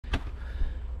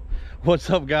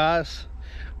What's up, guys?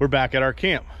 We're back at our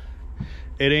camp.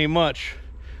 It ain't much,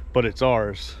 but it's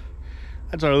ours.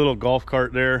 That's our little golf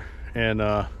cart there, and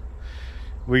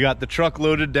we got the truck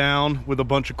loaded down with a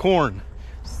bunch of corn.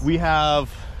 We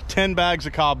have 10 bags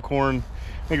of cob corn.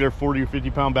 I think they're 40 or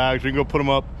 50 pound bags. We can go put them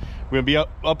up. We're gonna be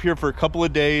up here for a couple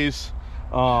of days.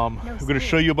 We're gonna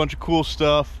show you a bunch of cool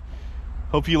stuff.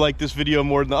 Hope you like this video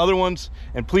more than the other ones.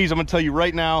 And please, I'm gonna tell you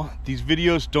right now, these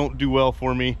videos don't do well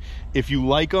for me. If you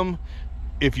like them,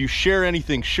 if you share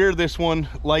anything, share this one,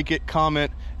 like it,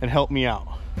 comment, and help me out.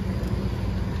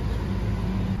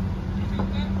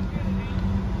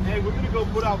 Hey, we're gonna go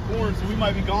put out corn, so we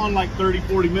might be gone like 30,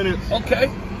 40 minutes. Okay.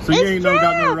 So you ain't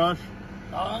got no rush.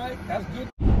 All right, that's good.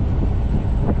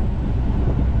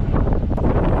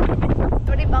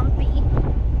 Pretty bumpy.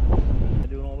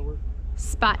 Doing all the work.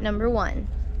 Spot number 1.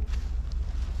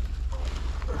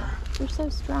 You're so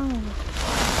strong.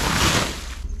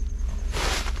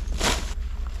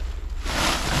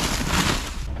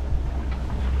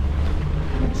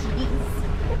 Jeez.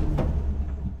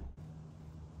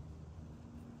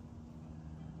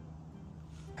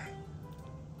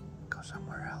 Go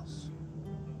somewhere else.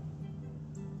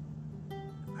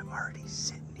 I'm already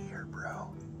sitting here, bro.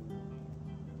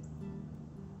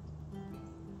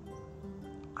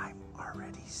 I'm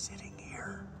already sitting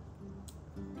here.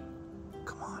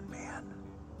 Come on, man.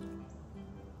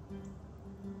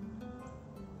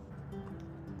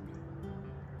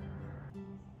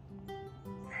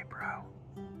 Hey, bro.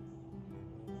 You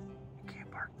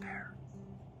can't park there.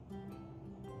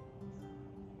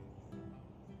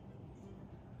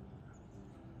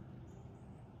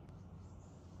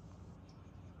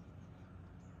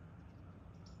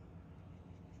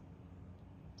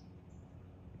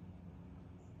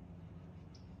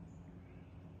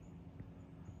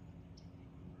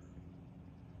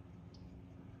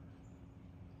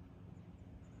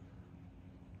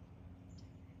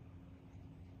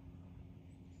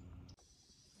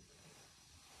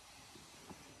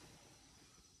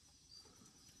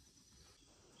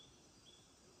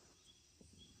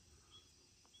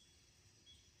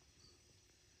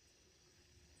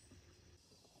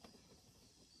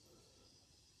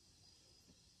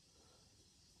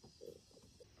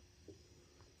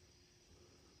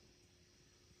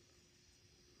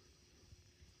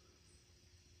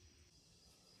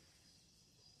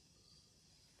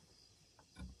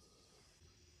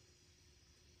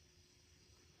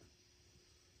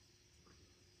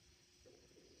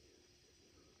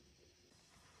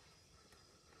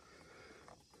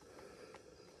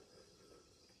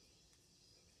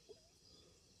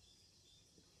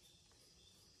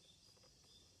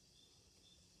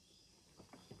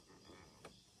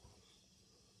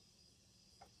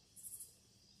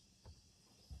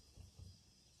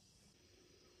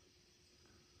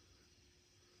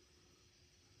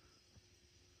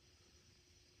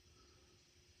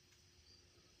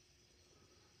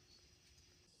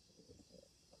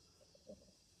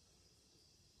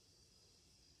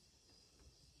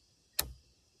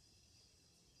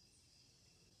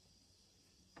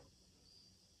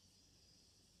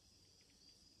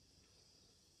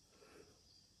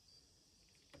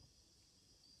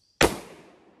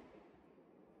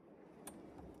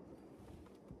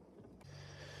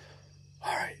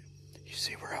 All right, you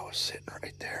see where I was sitting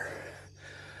right there?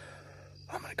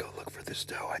 I'm gonna go look for this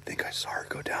doe. I think I saw her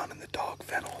go down in the dog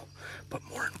fennel, but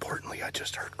more importantly, I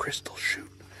just heard Crystal shoot.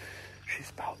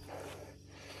 She's about,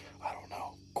 I don't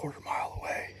know, quarter-mile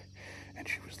away, and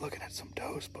she was looking at some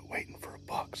does, but waiting for a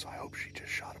buck, so I hope she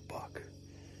just shot a buck.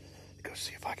 Go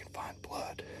see if I can find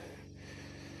blood.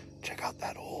 Check out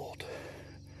that old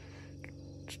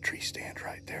tree stand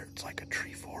right there. It's like a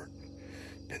tree fort.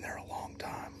 Been there a long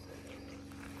time.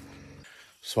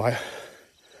 So I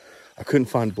couldn't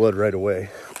find blood right away,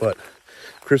 but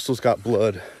Crystal's got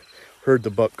blood, heard the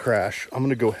buck crash. I'm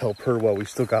gonna go help her while we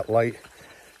still got light,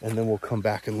 and then we'll come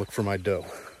back and look for my doe.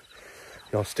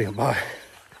 Y'all stand by.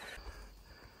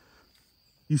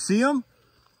 You see him?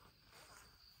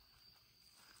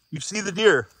 You see the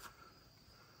deer?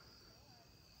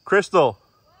 Crystal,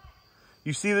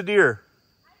 you see the deer?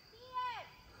 I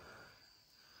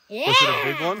see it. Yeah. Was it a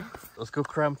big one? Let's go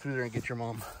cram through there and get your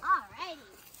mom. Alrighty.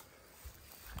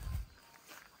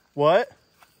 What?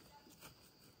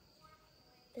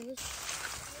 It was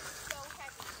so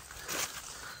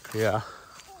heavy. Yeah.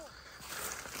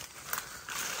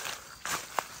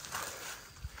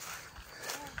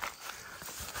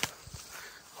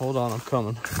 Hold on, I'm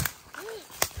coming.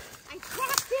 I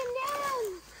tracked him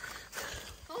down.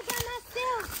 Hold on, not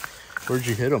still. Where'd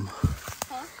you hit him?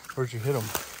 Huh? Where'd you hit him?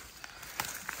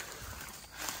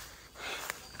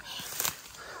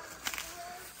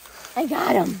 I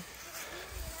got him.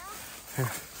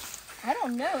 I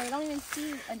don't know. I don't even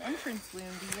see an entrance wound,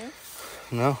 do you?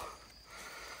 No.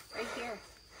 Right here.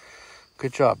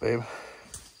 Good job, babe.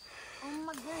 Oh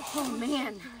my gosh. Oh,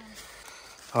 man.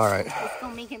 All right. Let's go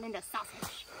make him into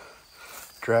sausage.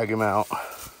 Drag him out.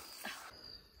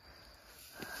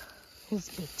 He's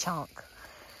a big chunk.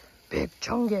 Big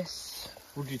chungus.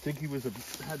 Would you think he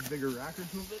had bigger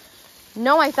rackets with it?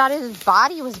 No, I thought his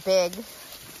body was big.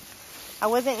 I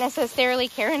wasn't necessarily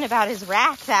caring about his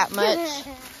rack that much.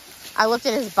 I looked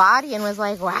at his body and was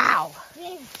like, wow,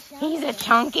 he's a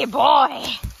chunky boy.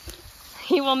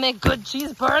 He will make good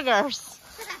cheeseburgers.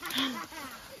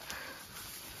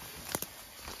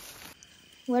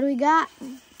 What do we got?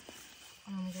 I'm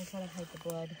gonna try to hide the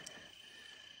blood.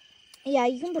 Yeah,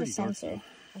 you can put a pretty dark, sensor.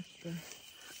 That's true.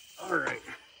 All right.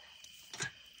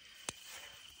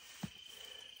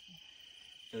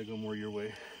 Gotta go more your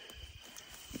way.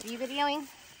 Are you videoing?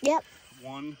 Yep.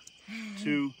 1,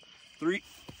 2, 3.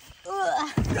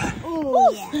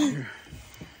 Oh, yeah.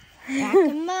 Back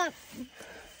him up.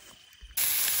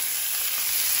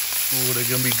 Oh, they're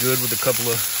gonna be good with a couple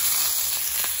of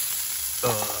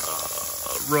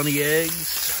runny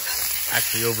eggs.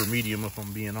 Actually, over medium, if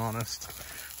I'm being honest.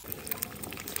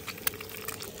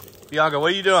 Bianca,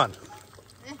 what are you doing?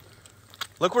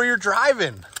 Look where you're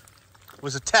driving. It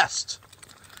was a test.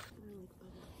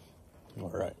 All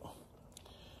right.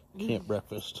 Camp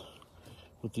breakfast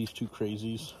with these two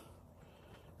crazies.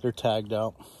 They're tagged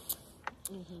out.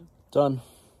 Done.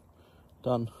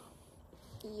 Done.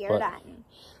 You're done.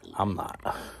 I'm not.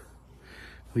 What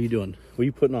are you doing? What are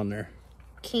you putting on there?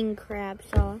 King crab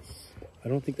sauce. I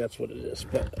don't think that's what it is,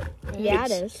 but Yeah,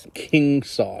 it it's is. king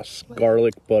sauce,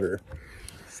 garlic butter.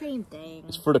 Same thing.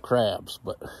 It's for the crabs,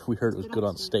 but we heard it was good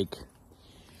on steak.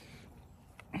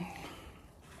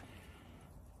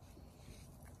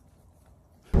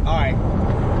 All right,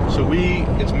 so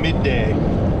it's midday.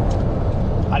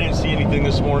 I didn't see anything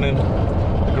this morning.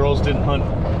 The girls didn't hunt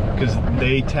because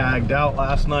they tagged out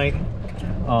last night,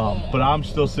 but I'm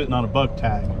still sitting on a bug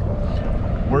tag.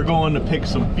 We're going to pick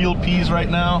some field peas right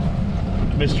now.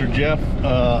 Mr. Jeff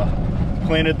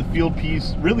planted the field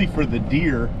peas really for the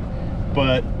deer,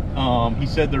 but he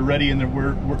said they're ready, and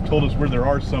we're told us where there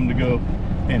are some to go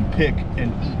and pick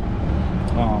and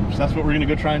eat. So that's what we're gonna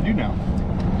go try and do now.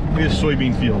 Look at this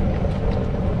soybean field.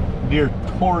 Deer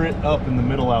tore it up in the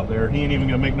middle out there. He ain't even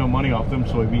gonna make no money off them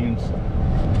soybeans.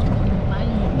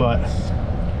 But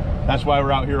that's why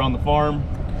we're out here on the farm,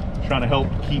 trying to help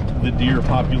keep the deer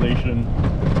population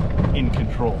in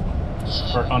control,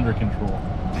 or under control.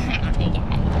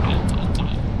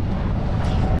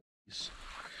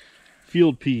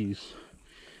 Field peas.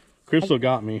 Crystal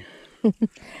got me.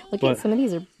 Look at some of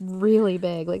these are really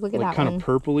big. Like look at that kind one. of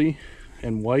purpley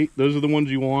and white. Those are the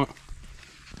ones you want.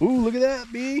 Ooh, look at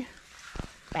that, bee.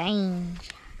 Bang.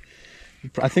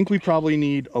 I think we probably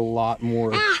need a lot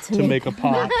more to make a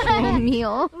pot.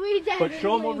 Meal. But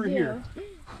show them over here.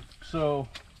 So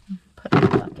Put in the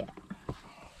bucket.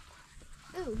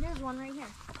 Ooh, there's one right here.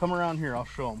 come around here, I'll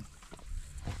show them.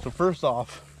 So first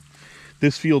off,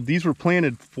 this field, these were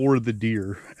planted for the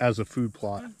deer as a food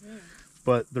plot,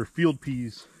 but they're field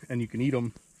peas and you can eat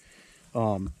them.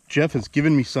 Jeff has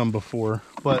given me some before,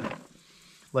 but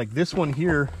like this one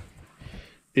here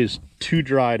is too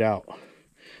dried out.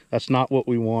 That's not what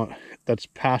we want. That's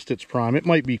past its prime. It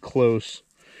might be close.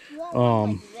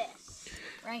 Like this.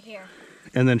 Right here.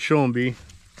 And then show them, B.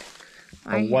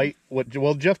 A white,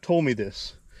 well, Jeff told me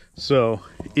this. So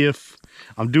if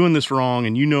I'm doing this wrong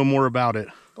and you know more about it,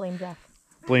 Blame Jeff.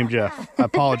 blame Jeff. I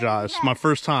apologize. My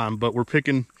first time, but we're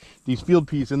picking these field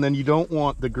peas, and then you don't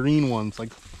want the green ones.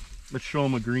 Like, let's show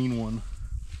them a green one.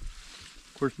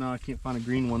 Of course, now I can't find a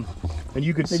green one. And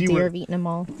you can see deer where have eaten them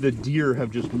all. the deer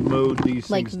have just mowed these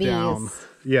Like things down. these.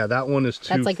 Yeah, that one is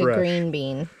too That's like fresh. a green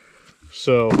bean.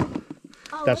 So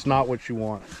that's not what you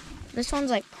want. This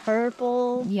one's like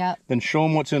purple. Yep. Then show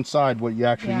them what's inside, what you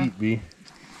actually eat, B.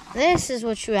 This is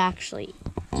what you actually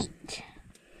eat.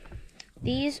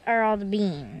 These are all the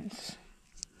beans.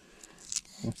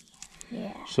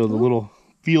 Yeah. So the little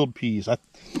field peas. I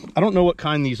don't know what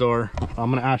kind these are.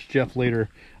 I'm gonna ask Jeff later.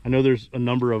 I know there's a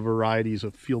number of varieties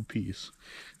of field peas,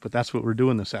 but that's what we're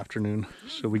doing this afternoon.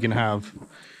 So we can have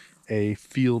a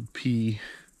field pea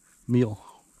meal.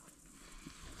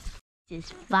 This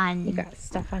is fun. You got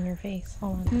stuff on your face.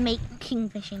 Hold on. Make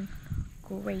kingfishing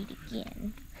great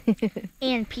again.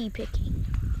 And pea picking.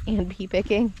 And pea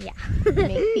picking. Yeah.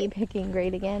 Make pea picking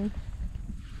great again.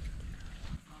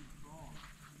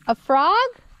 A frog?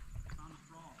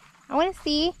 I want to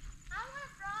see.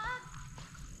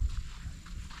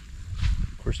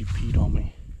 Of course, he peed on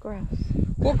me. Gross.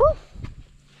 Whoop, whoop.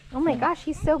 Oh my gosh,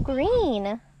 he's so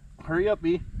green. Hurry up,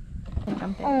 B.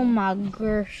 Oh my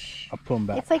gosh. I'll put him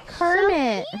back. It's like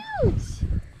Kermit. So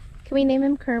cute. Can we name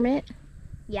him Kermit?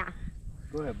 Yeah.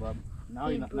 Go ahead, bub. Now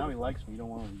he likes me. You don't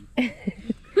want him.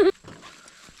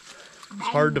 It's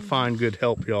hard to find good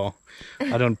help, y'all.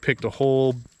 I done picked a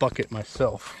whole bucket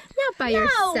myself. Not by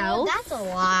yourself. That's a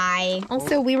lie.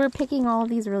 Also, we were picking all of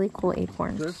these really cool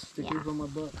acorns. There's stickers on my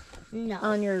butt. No.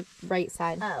 On your right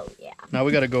side. Oh, yeah. Now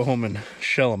we got to go home and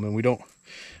shell them, and we don't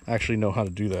actually know how to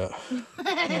do that.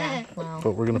 Yeah, well,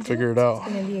 But we're going to figure it out.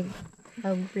 it's going to be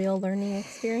a real learning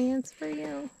experience for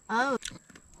you. Oh.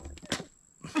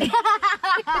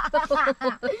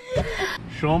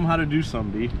 Show them how to do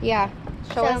some, B. Yeah.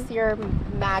 Show So- us your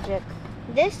magic.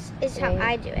 This is how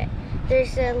I do it.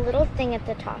 There's a little thing at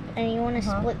the top, and you want to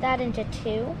split that into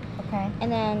two, Okay.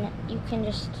 and then you can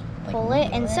just pull it,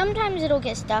 and sometimes it'll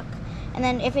get stuck, and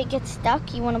then if it gets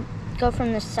stuck, you want to go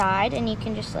from the side, and you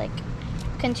can just like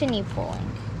continue pulling,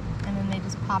 And then they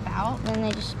just pop out. and then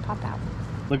they just pop out.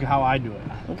 Look at how I do it.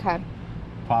 Okay.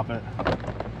 Pop it,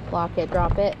 Lock it,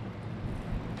 drop it.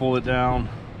 pull it down,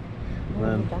 I've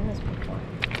then done this before.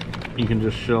 you can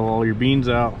just shell all your beans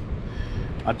out.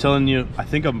 I'm telling you, I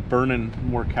think I'm burning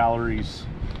more calories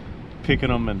picking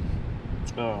them and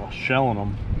shelling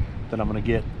them than I'm going to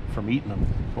get from eating them.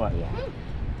 But Yeah.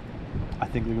 I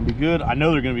think they're going to be good. I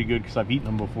know they're going to be good because I've eaten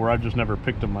them before. I've just never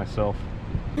picked them myself.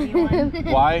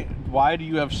 Why do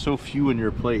you have so few in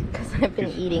your plate? Because I've been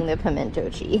eating the pimento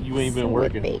cheese. You ain't been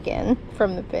with working. bacon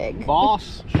from the pig.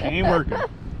 Boss, she ain't working.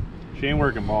 She ain't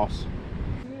working, boss.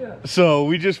 So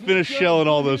we just finished shelling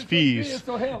all those peas,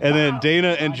 and then Dana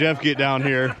and Jeff get down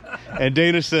here, and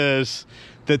Dana says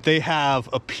that they have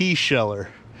a pea sheller.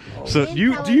 So do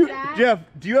you, Jeff?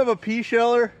 Do you have a pea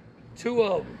sheller? 2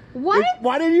 of them. What?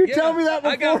 Why didn't you tell me that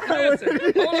before? I got listen.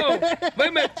 Hold on. Wait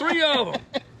a minute, 3 of them.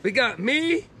 We got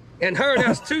me and her.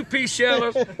 That's 2 pea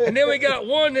shellers, and then we got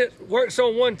one that works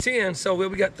on 110. So we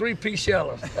got 3 pea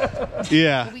shellers.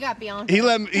 Yeah. We got Bianca. He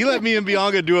let me and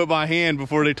Bianca do it by hand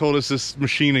before they told us this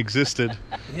machine existed.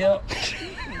 Yep.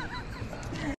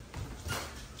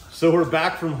 So we're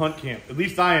back from hunt camp. At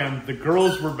least I am. The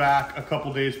girls were back a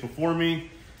couple days before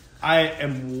me. I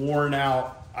am worn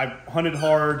out. I hunted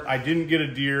hard. I didn't get a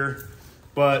deer,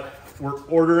 but we're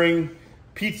ordering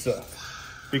pizza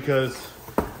because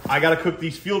I got to cook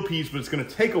these field peas, but it's going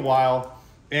to take a while.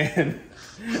 And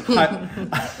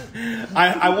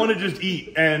I want to just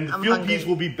eat. And the field peas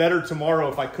will be better tomorrow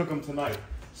if I cook them tonight.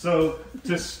 So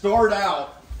to start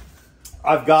out,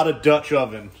 I've got a Dutch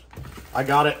oven. I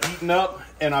got it eaten up,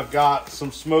 and I've got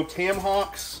some smoked ham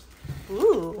hocks.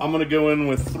 Ooh. I'm going to go in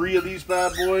with 3 of these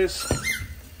bad boys.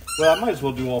 Well, I might as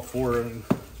well do all 4.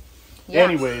 Yeah.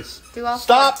 Anyways, Do all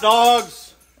stop,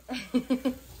 dogs.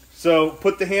 So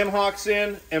put the ham hocks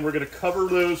in, and we're going to cover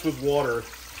those with water.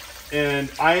 And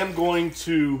I am going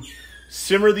to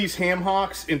simmer these ham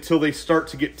hocks until they start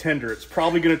to get tender. It's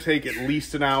probably going to take at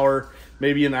least an hour,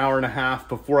 maybe an hour and a half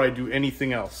before I do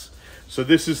anything else. So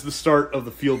this is the start of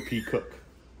the field pea cook.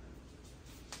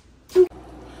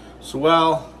 So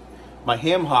while my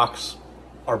ham hocks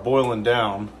are boiling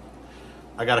down,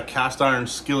 I got a cast iron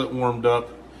skillet warmed up,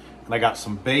 and I got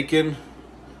some bacon.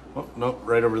 Oh, nope,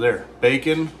 right over there.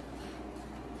 Bacon,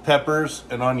 peppers,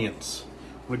 and onions.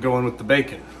 I'm gonna go in with the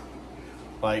bacon,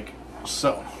 like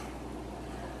so.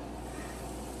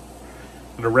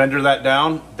 I'm gonna render that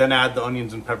down, then add the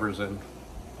onions and peppers in.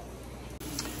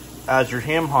 As your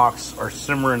ham hocks are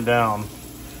simmering down,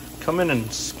 come in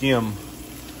and skim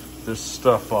this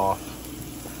stuff off,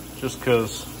 just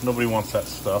because nobody wants that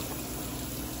stuff.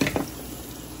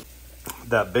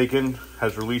 That bacon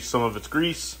has released some of its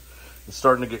grease. It's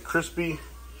starting to get crispy.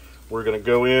 We're gonna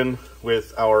go in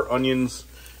with our onions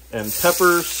and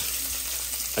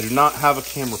peppers. I do not have a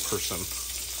camera person,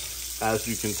 as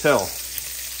you can tell.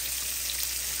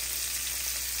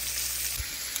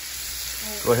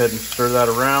 Go ahead and stir that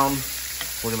around.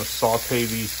 We're gonna saute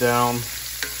these down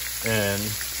and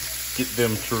get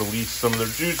them to release some of their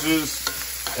juices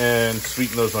and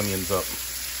sweeten those onions up.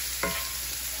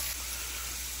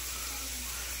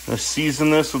 I'm gonna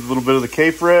season this with a little bit of the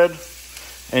K-Fred.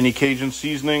 Any Cajun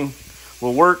seasoning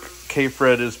will work.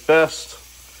 K-Fred is best.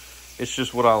 It's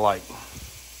just what I like.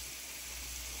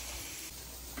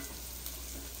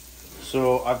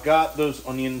 So I've got those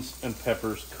onions and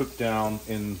peppers cooked down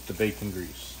in the bacon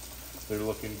grease. They're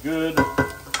looking good.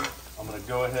 I'm gonna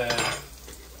go ahead,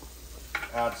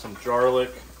 add some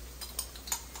garlic,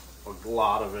 a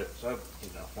lot of it. So, you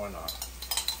know, why not?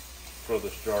 Throw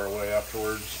this jar away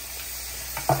afterwards.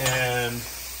 And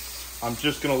I'm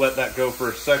just gonna let that go for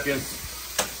a second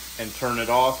and turn it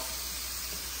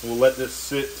off. We'll let this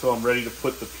sit till I'm ready to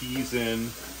put the peas in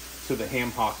to the ham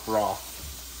hock broth.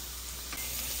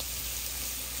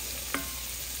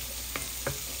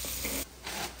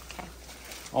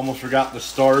 Almost forgot the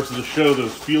stars of the show,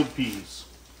 those field peas.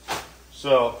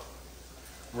 So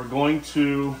we're going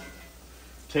to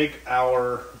take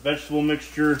our vegetable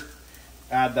mixture,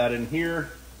 add that in here,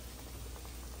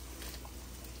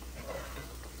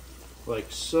 like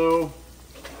so.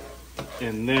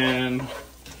 And then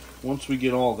once we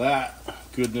get all that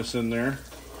goodness in there,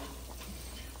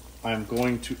 I'm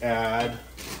going to add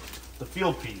the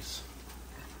field peas.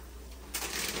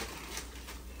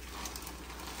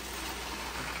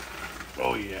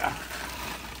 Oh yeah.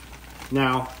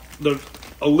 Now, there's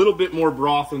a little bit more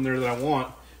broth in there than I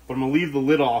want, but I'm gonna leave the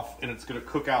lid off and it's gonna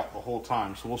cook out the whole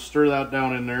time. So we'll stir that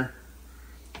down in there.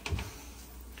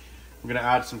 I'm gonna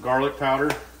add some garlic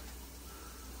powder.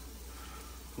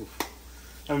 Oof.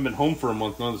 I haven't been home for a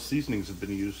month, none of the seasonings have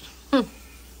been used.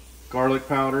 Garlic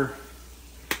powder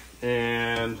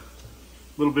and a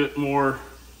little bit more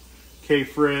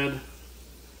K-Fred.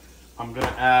 I'm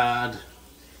gonna add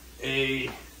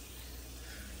a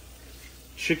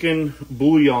chicken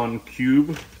bouillon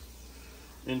cube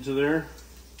into there.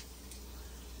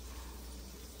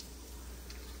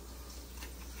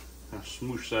 Now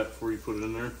smoosh that before you put it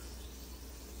in there.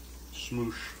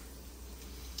 Smoosh.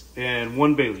 And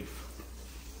 1 bay leaf.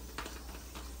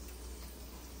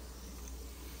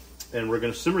 And we're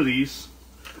going to simmer these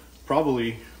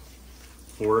probably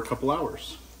for a couple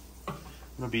hours. I'm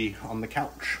going to be on the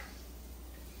couch.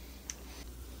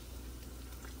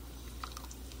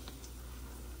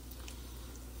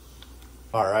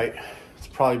 All right, it's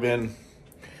probably been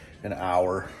an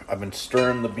hour. I've been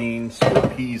stirring the beans, or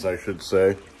peas I should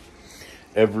say,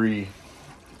 every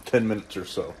 10 minutes or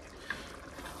so.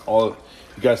 You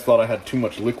guys thought I had too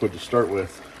much liquid to start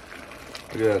with.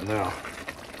 Look at that now.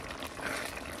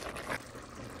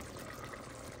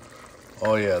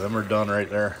 Oh yeah, them are done right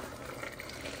there.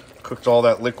 Cooked all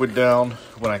that liquid down.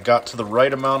 When I got to the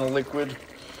right amount of liquid,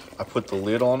 I put the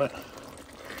lid on it.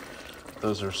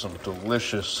 Those are some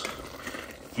delicious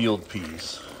field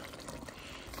peas.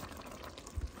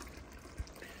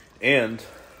 And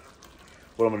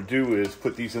what I'm going to do is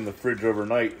put these in the fridge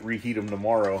overnight, reheat them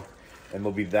tomorrow, and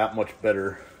they'll be that much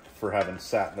better for having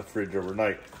sat in the fridge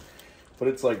overnight. But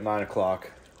it's like 9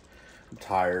 o'clock. I'm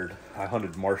tired. I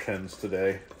hunted marsh hens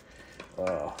today.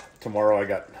 Tomorrow I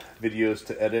got videos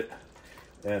to edit,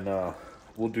 and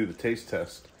we'll do the taste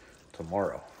test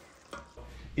tomorrow.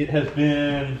 It has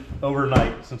been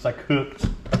overnight since I cooked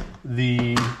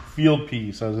the field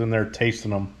peas. I was in there tasting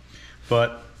them.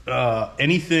 But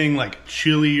anything like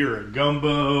chili or a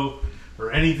gumbo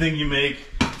or anything you make,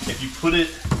 if you put it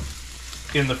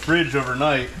in the fridge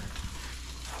overnight,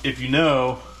 if you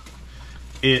know,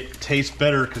 it tastes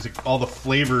better because all the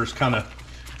flavors kind of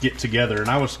get together. And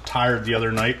I was tired the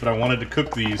other night, but I wanted to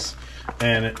cook these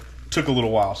and it took a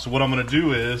little while. So what I'm going to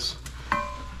do is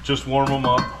just warm them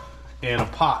up in a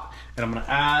pot, and I'm going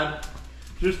to add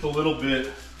just a little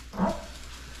bit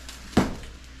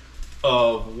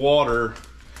of water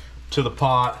to the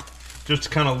pot just to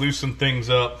kind of loosen things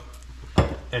up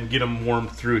and get them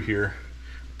warmed through here.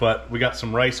 But we got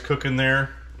some rice cooking there,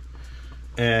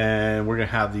 and we're gonna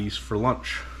have these for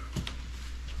lunch.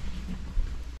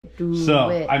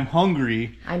 I'm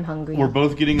hungry. I'm hungry. We're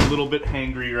both getting a little bit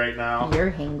hangry right now.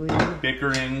 You're hangry.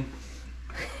 Bickering.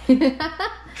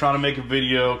 Trying to make a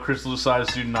video. Crystal decides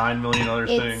to do 9 million other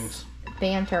things.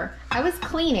 Banter. I was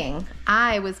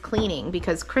cleaning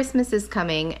because Christmas is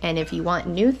coming, and if you want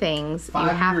new things, you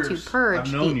have to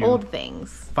purge the old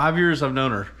things. 5 years I've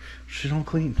known her. She don't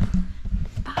clean.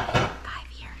 5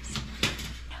 years.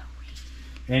 No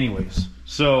way. Anyways,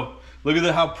 so look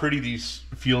at how pretty these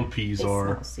field peas are.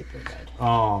 They smell super good.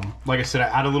 Like I said, I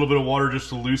add a little bit of water just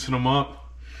to loosen them up.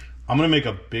 I'm gonna make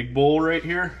a big bowl right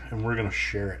here, and we're gonna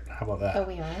share it. How about that? Oh,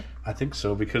 we are? I think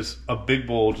so, because a big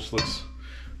bowl just looks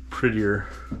prettier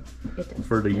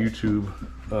for the YouTube.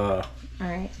 All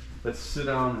right. Let's sit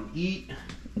down and eat.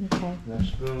 Okay.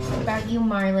 What about you,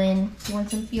 Marlon? You want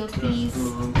some field peas?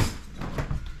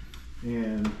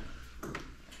 And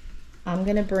I'm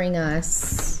gonna bring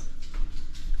us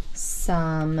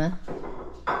some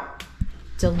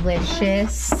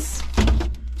delicious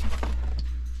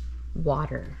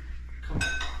water.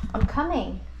 I'm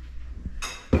coming.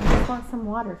 I just want some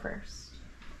water first.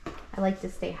 I like to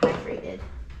stay hydrated.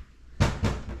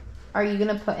 Are you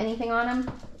gonna put anything on them?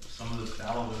 some of the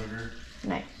salad vinegar.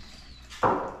 Nice.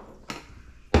 All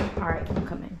right, I'm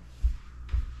coming.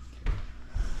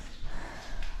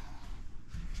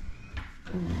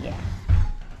 Yeah.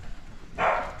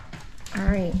 All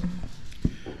right.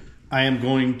 I am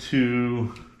going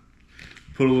to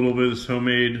put a little bit of this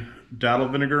homemade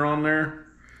datil vinegar on there.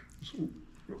 Just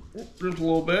a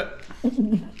little bit.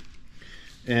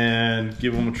 And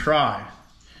give them a try.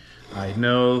 I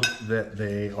know that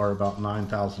they are about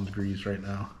 9,000 degrees right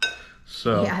now.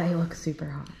 So yeah, they look super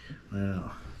hot. Yeah.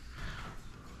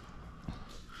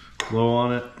 Blow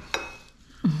on it.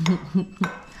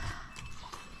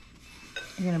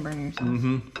 You're gonna burn yourself.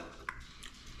 Mm-hmm.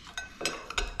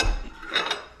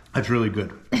 That's really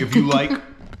good. If you like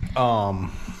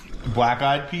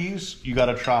black-eyed peas, you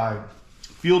gotta try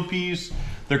field peas.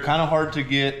 They're kind of hard to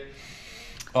get.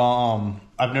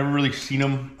 I've never really seen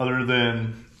them other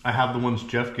than I have the ones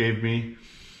Jeff gave me,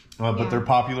 but they're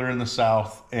popular in the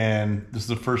South, and this is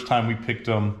the first time we picked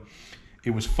them.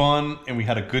 It was fun, and we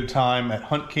had a good time at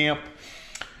hunt camp.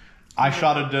 I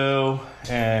shot a doe,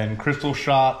 and Crystal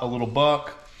shot a little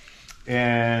buck,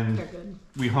 and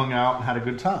we hung out and had a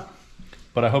good time.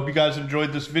 But I hope you guys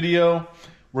enjoyed this video.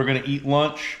 We're gonna eat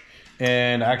lunch,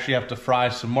 and I actually have to fry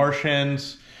some marsh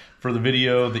hens for the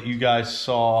video that you guys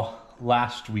saw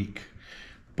last week,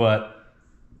 but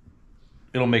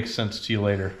it'll make sense to you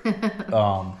later.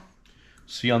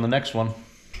 See you on the next one.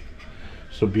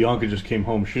 So Bianca just came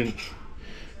home. She didn't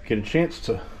get a chance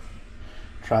to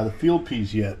try the field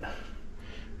peas yet.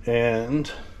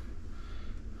 And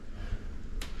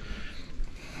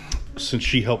since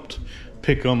she helped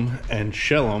pick them and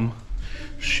shell them,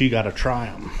 she got to try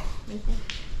them.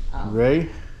 Oh. Ready?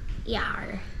 Yeah.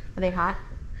 Are they hot?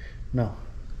 No.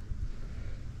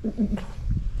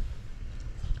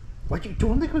 What you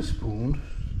doing with a spoon?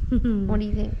 What do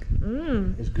you think?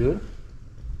 It's good?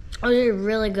 Oh, they're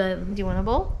really good. Do you want a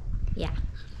bowl? Yeah.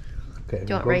 Okay. Do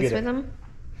you want rice with them?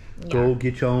 Go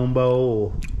get your own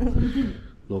bowl.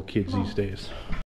 Little kids these days.